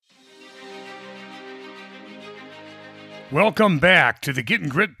Welcome back to the Getting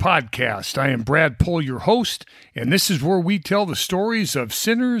Grit podcast. I am Brad Pohl, your host, and this is where we tell the stories of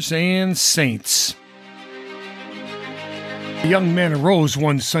sinners and saints. A young man arose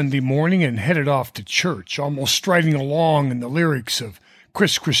one Sunday morning and headed off to church, almost striding along in the lyrics of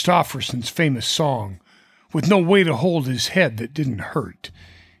Chris Christopherson's famous song, with no way to hold his head that didn't hurt,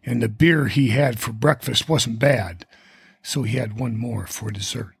 and the beer he had for breakfast wasn't bad, so he had one more for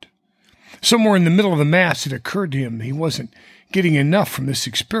dessert. Somewhere in the middle of the Mass, it occurred to him he wasn't getting enough from this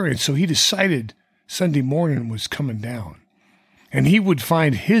experience, so he decided Sunday morning was coming down, and he would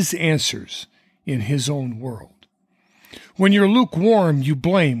find his answers in his own world. When you're lukewarm, you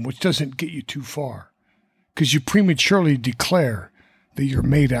blame, which doesn't get you too far, because you prematurely declare that you're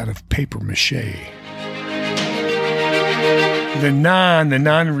made out of paper mache. The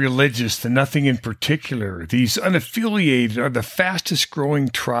non-religious, the nothing in particular, these unaffiliated are the fastest growing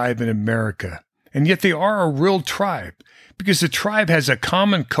tribe in America. And yet they are a real tribe because the tribe has a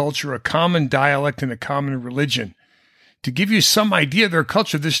common culture, a common dialect, and a common religion. To give you some idea of their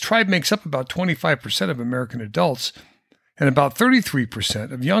culture, this tribe makes up about 25% of American adults and about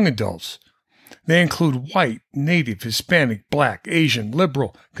 33% of young adults. They include white, native, Hispanic, black, Asian,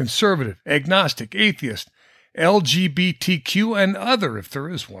 liberal, conservative, agnostic, atheist, LGBTQ, and other, if there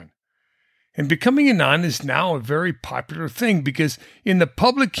is one. And becoming a non is now a very popular thing because in the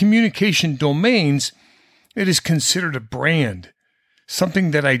public communication domains, it is considered a brand,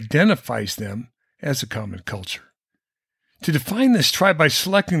 something that identifies them as a common culture. To define this tribe by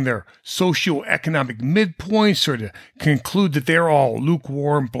selecting their socioeconomic midpoints or to conclude that they're all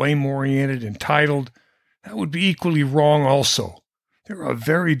lukewarm, blame-oriented, entitled, that would be equally wrong also. They're a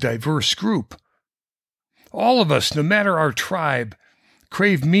very diverse group. All of us, no matter our tribe,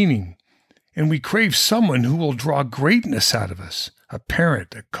 crave meaning, and we crave someone who will draw greatness out of us, a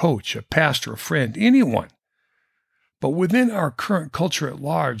parent, a coach, a pastor, a friend, anyone. But within our current culture at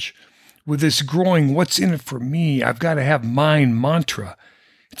large, with this growing what's in it for me, I've got to have mine mantra,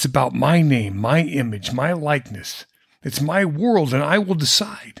 it's about my name, my image, my likeness. It's my world, and I will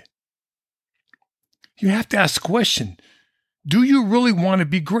decide. You have to ask the question, do you really want to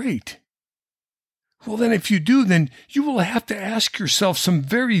be great? Well, then if you do, then you will have to ask yourself some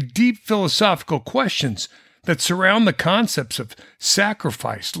very deep philosophical questions that surround the concepts of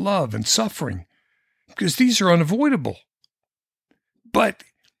sacrifice, love, and suffering, because these are unavoidable. But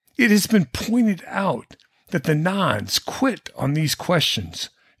it has been pointed out that the nons quit on these questions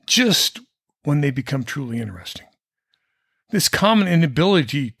just when they become truly interesting. This common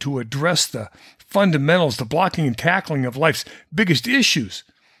inability to address the fundamentals, the blocking and tackling of life's biggest issues,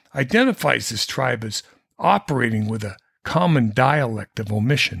 identifies this tribe as operating with a common dialect of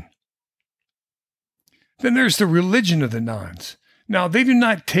omission. Then there's the religion of the nons. Now, they do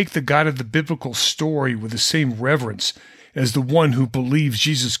not take the God of the biblical story with the same reverence as the one who believes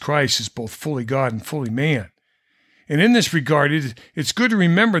Jesus Christ is both fully God and fully man. And in this regard, it's good to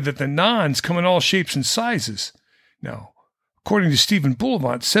remember that the nons come in all shapes and sizes. Now, according to Stephen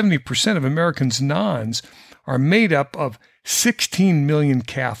Bullivant, 70% of Americans' nons are made up of 16 million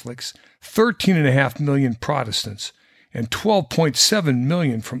Catholics, 13.5 million Protestants, and 12.7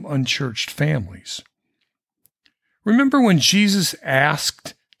 million from unchurched families. Remember when Jesus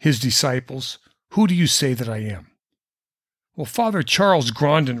asked his disciples, "Who do you say that I am?" Well, Father Charles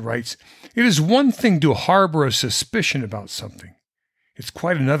Grondin writes, "It is one thing to harbor a suspicion about something. It's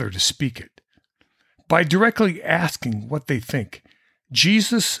quite another to speak it." By directly asking what they think,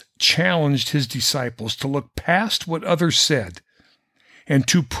 Jesus challenged his disciples to look past what others said and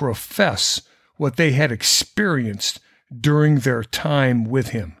to profess what they had experienced during their time with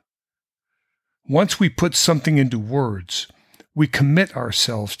him. Once we put something into words, we commit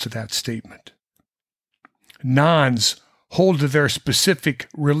ourselves to that statement. Nons hold to their specific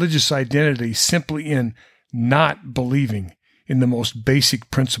religious identity simply in not believing in the most basic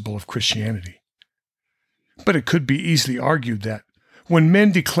principle of Christianity. But it could be easily argued that when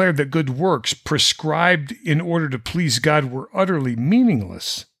men declared that good works prescribed in order to please God were utterly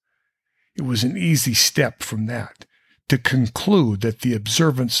meaningless, it was an easy step from that to conclude that the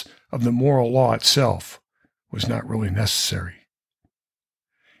observance of the moral law itself was not really necessary.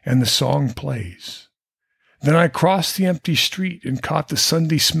 And the song plays. Then I crossed the empty street and caught the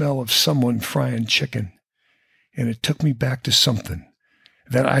Sunday smell of someone frying chicken, and it took me back to something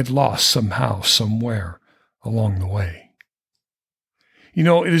that I'd lost somehow, somewhere along the way. You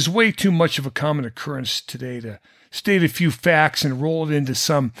know, it is way too much of a common occurrence today to state a few facts and roll it into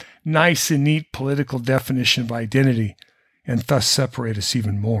some nice and neat political definition of identity and thus separate us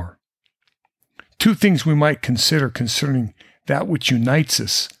even more. Two things we might consider concerning that which unites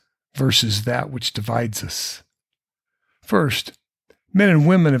us versus that which divides us. First, men and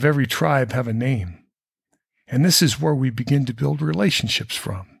women of every tribe have a name, and this is where we begin to build relationships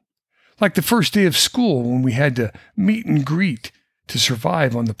from. Like the first day of school when we had to meet and greet to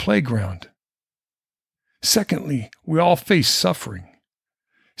survive on the playground. Secondly, we all face suffering.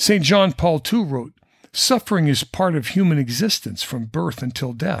 St. John Paul II wrote, "Suffering is part of human existence from birth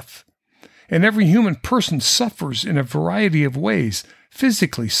until death. And every human person suffers in a variety of ways,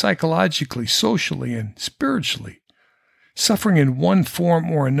 physically, psychologically, socially, and spiritually. Suffering in one form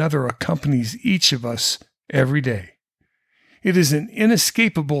or another accompanies each of us every day. It is an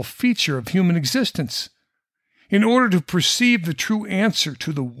inescapable feature of human existence. In order to perceive the true answer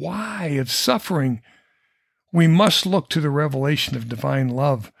to the why of suffering, we must look to the revelation of divine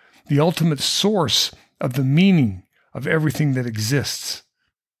love, the ultimate source of the meaning of everything that exists.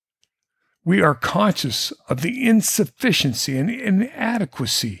 We are conscious of the insufficiency and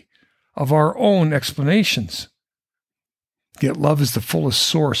inadequacy of our own explanations. Yet love is the fullest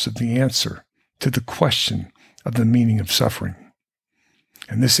source of the answer to the question of the meaning of suffering.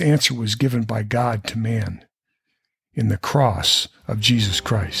 And this answer was given by God to man in the cross of Jesus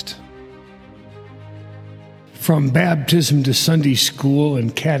Christ. From baptism to Sunday school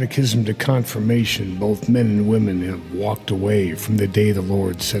and catechism to confirmation, both men and women have walked away from the day the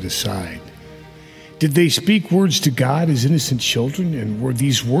Lord set aside. Did they speak words to God as innocent children, and were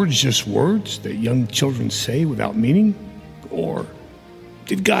these words just words that young children say without meaning? Or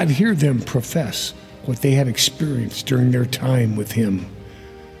did God hear them profess what they had experienced during their time with Him?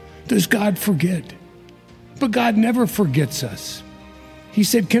 Does God forget? But God never forgets us. He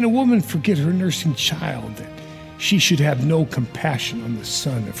said, "Can a woman forget her nursing child, that she should have no compassion on the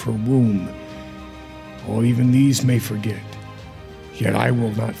son of her womb? Oh, even these may forget, yet I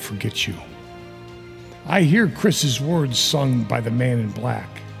will not forget you." I hear Chris's words sung by the man in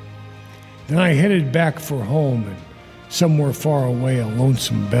black. Then I headed back for home, and somewhere far away a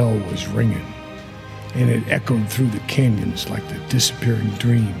lonesome bell was ringing, and it echoed through the canyons like the disappearing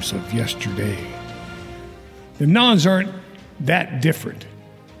dreams of yesterday. The nuns aren't that different.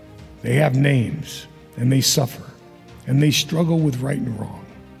 They have names, and they suffer, and they struggle with right and wrong,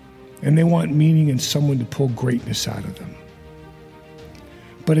 and they want meaning and someone to pull greatness out of them.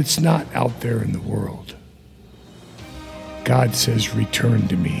 But it's not out there in the world. God says, "Return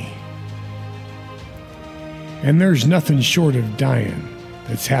to me." And there's nothing short of dying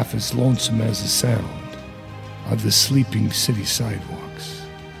that's half as lonesome as the sound of the sleeping city sidewalks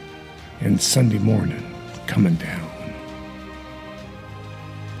and Sunday morning coming down.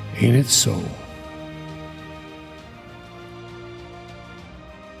 Ain't it so?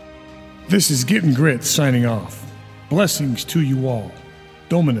 This is Getting Grit signing off. Blessings to you all.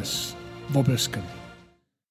 Dominus Vobiscum.